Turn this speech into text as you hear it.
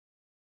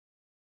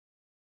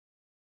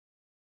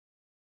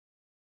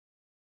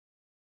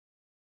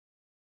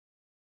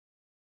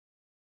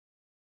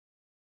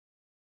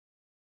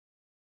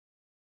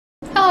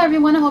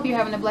everyone, I hope you're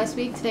having a blessed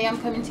week. Today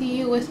I'm coming to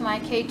you with my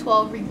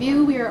K12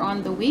 review. We are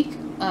on week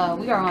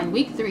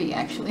 3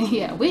 actually.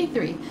 Yeah, week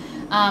 3.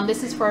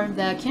 This is for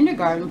the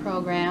kindergarten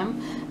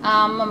program.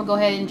 I'm gonna go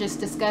ahead and just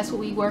discuss what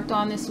we worked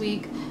on this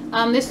week.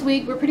 This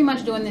week we're pretty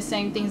much doing the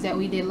same things that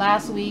we did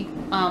last week.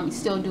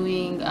 Still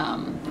doing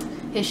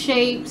his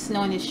shapes,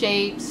 knowing his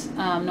shapes,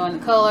 knowing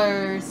the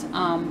colors.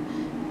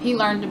 He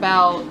learned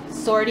about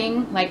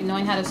sorting, like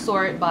knowing how to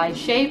sort by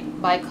shape,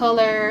 by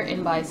color,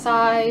 and by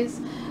size.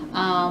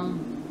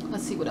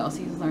 Let's see what else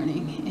he's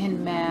learning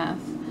in math.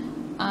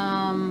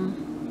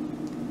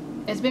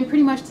 It's been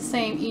pretty much the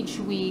same each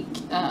week,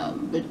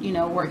 but you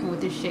know, working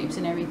with his shapes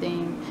and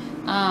everything.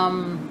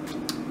 I'm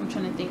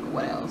trying to think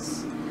what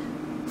else.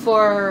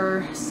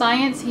 For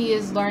science, he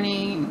is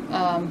learning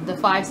the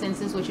 5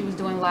 senses, which he was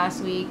doing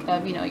last week,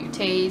 of, you know, your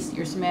taste,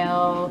 your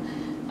smell,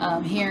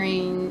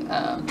 hearing,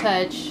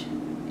 touch,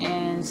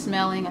 and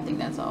smelling. I think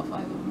that's all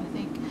 5 of them, I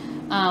think.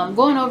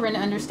 Going over and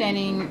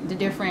understanding the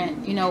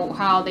different, you know,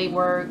 how they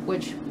work,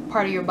 which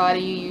part of your body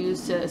you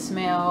use to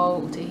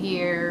smell, to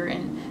hear,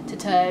 and to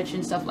touch,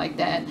 and stuff like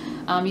that.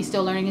 He's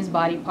still learning his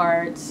body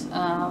parts,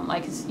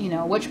 like his, you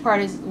know, which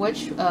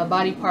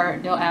body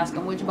part, they'll ask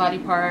him which body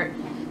part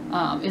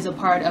is a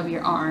part of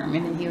your arm,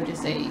 and then he'll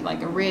just say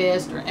like a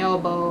wrist or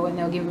elbow, and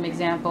they'll give him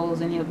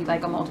examples, and it'll be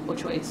like a multiple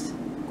choice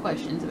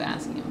questions of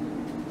asking him.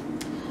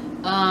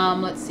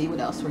 Let's see what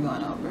else we're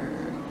going over.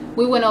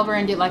 We went over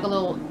and did like a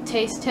little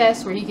taste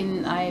test where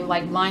I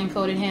like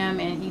blindfolded him,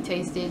 and he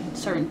tasted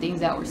certain things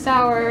that were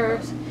sour,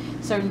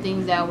 certain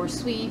things that were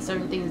sweet,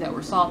 certain things that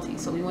were salty.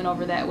 So we went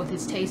over that with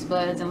his taste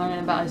buds and learning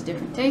about his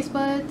different taste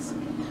buds.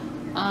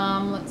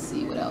 Let's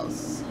see what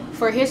else.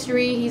 For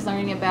history, he's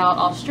learning about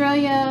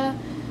Australia,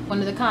 one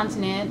of the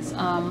continents,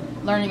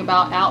 learning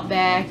about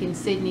Outback in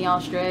Sydney,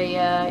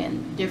 Australia,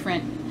 and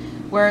different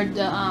where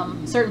the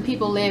certain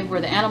people live,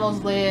 where the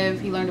animals live.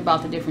 He learned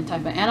about the different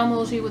type of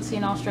animals you would see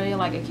in Australia,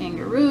 like a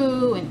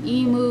kangaroo, an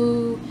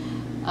emu,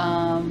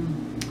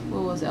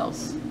 what was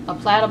else? A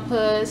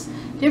platypus,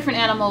 different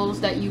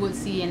animals that you would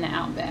see in the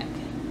Outback,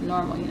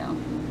 normal, you know.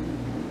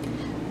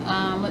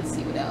 Let's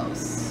see what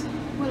else.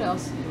 What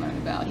else did he learn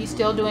about? He's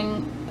still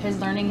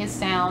learning his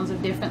sounds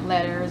of different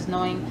letters,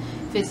 knowing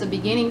if it's a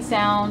beginning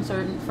sound,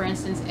 certain, for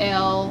instance,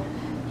 L.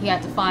 He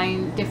had to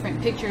find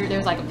different picture.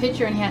 There's like a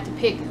picture, and he had to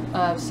pick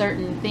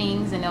certain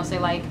things, and they'll say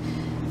like,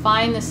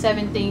 find the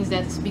 7 things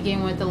that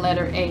begin with the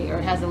letter A, or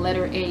it has a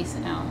letter A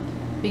sound,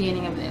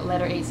 beginning of the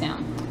letter A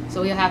sound.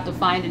 So he'll have to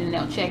find it, and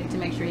they'll check to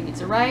make sure he gets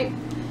it right.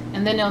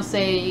 And then they'll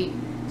say,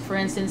 for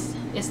instance,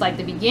 it's like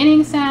the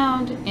beginning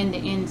sound and the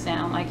end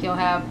sound. Like he'll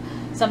have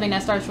something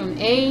that starts from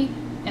A,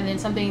 and then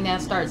something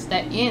that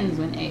ends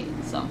with A.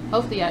 So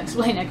hopefully I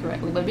explained that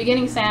correctly. But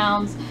beginning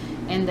sounds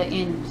and the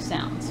end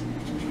sounds.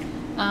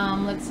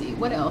 Let's see,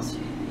 what else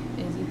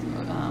is he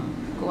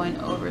going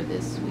over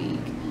this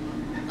week?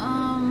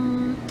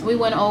 We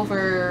went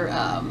over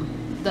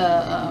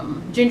the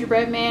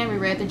gingerbread man. We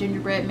read the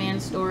gingerbread man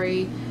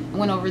story. I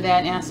went over that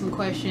and asked some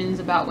questions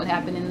about what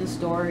happened in the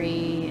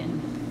story, and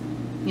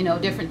you know,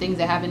 different things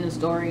that happened in the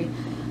story.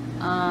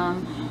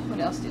 What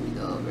else did we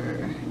go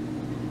over?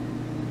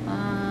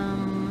 I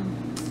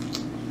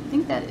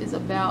think that is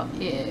about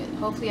it.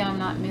 Hopefully I'm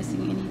not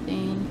missing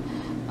anything.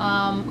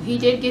 He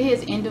did get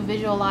his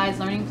individualized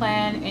learning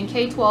plan. In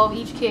K12,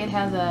 each kid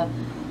has a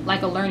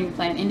learning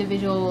plan,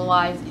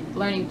 individualized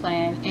learning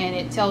plan, and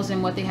it tells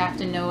them what they have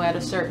to know at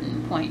a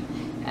certain point.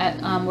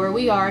 At where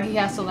we are, he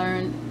has to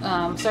learn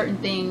certain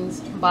things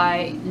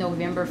by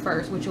November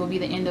 1st, which will be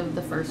the end of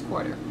the first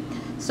quarter.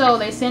 So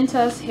they sent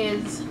us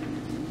his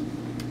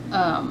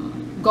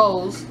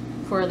goals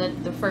for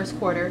the first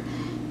quarter.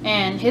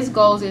 And his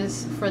goals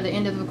is, for the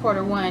end of the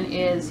quarter 1,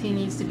 is he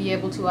needs to be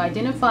able to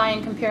identify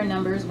and compare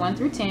numbers 1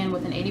 through 10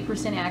 with an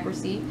 80%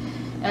 accuracy,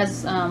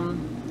 as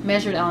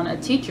measured on a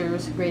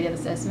teacher's graded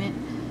assessment.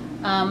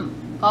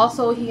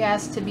 Also, he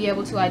has to be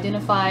able to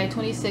identify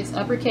 26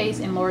 uppercase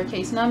and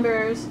lowercase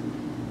numbers,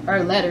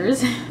 or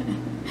letters,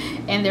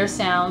 and their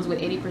sounds with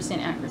 80%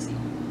 accuracy,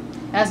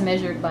 as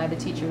measured by the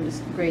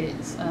teacher's graded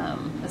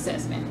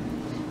assessment.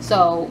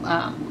 So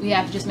we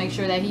have to just make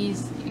sure that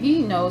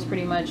he knows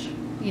pretty much,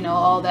 you know,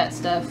 all that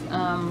stuff.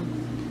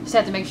 Just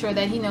have to make sure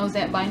that he knows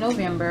that by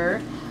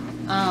November.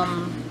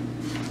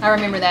 I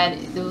remember that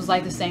it was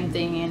like the same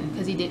thing,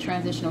 because he did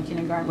transitional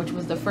kindergarten, which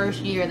was the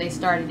first year they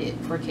started it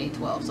for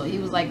K12. So he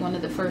was like one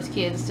of the first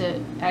kids to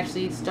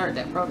actually start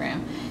that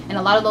program. And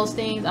a lot of those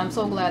things, I'm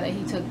so glad that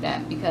he took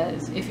that,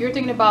 because if you're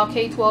thinking about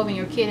K12 and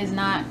your kid is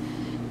not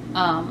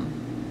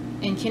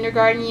in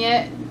kindergarten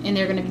yet, and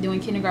they're going to be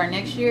doing kindergarten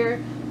next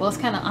year, well, it's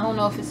kind of, I don't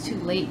know if it's too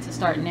late to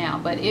start now,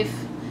 but if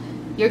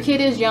your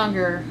kid is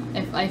younger,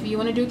 if you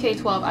want to do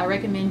K12, I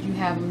recommend you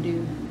have them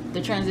do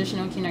the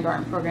transitional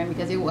kindergarten program,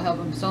 because it will help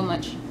them so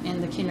much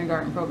in the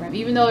kindergarten program,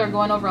 even though they're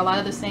going over a lot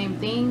of the same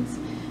things,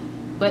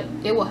 but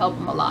it will help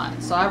them a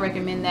lot. So I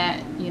recommend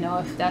that, you know,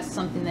 if that's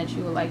something that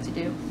you would like to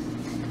do.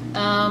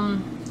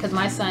 Because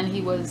my son,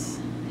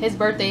 his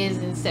birthday is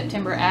in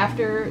September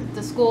after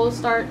the school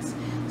starts,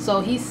 so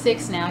he's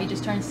 6 now. He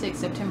just turned 6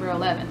 September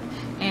 11th.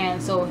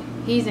 And so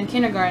he's in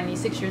kindergarten, he's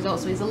 6 years old,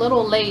 so he's a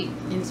little late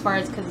as far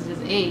as because of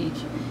his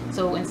age.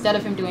 So instead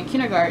of him doing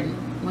kindergarten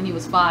when he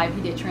was 5,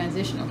 he did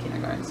transitional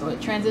kindergarten. So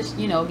it transition,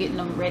 you know, getting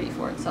them ready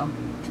for it. So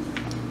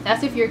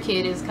that's if your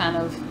kid is kind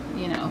of,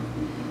 you know,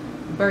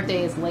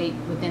 birthday is late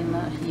within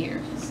the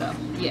year. So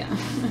yeah.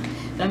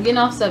 So I'm getting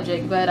off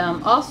subject, but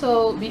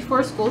also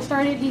before school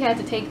started, he had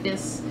to take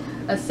this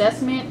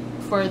assessment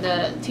for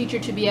the teacher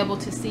to be able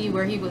to see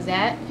where he was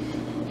at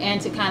and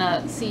to kind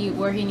of see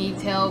where he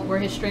needs help, where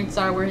his strengths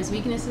are, where his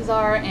weaknesses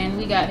are. And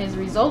we got his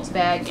results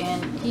back,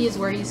 and he is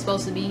where he's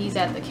supposed to be. He's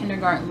at the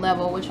kindergarten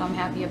level, which I'm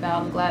happy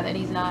about. I'm glad that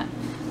he's not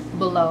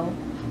below.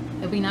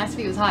 It'd be nice if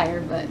he was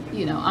higher, but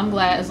you know, I'm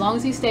glad as long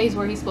as he stays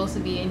where he's supposed to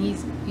be and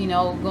he's, you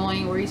know,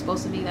 going where he's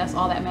supposed to be. That's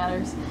all that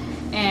matters.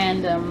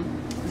 And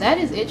that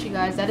is it, you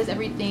guys. That is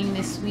everything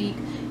this week.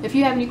 If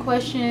you have any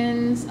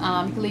questions, you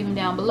can leave them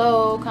down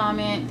below,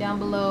 comment down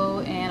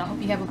below, and I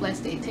hope you have a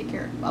blessed day. Take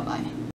care. Bye bye.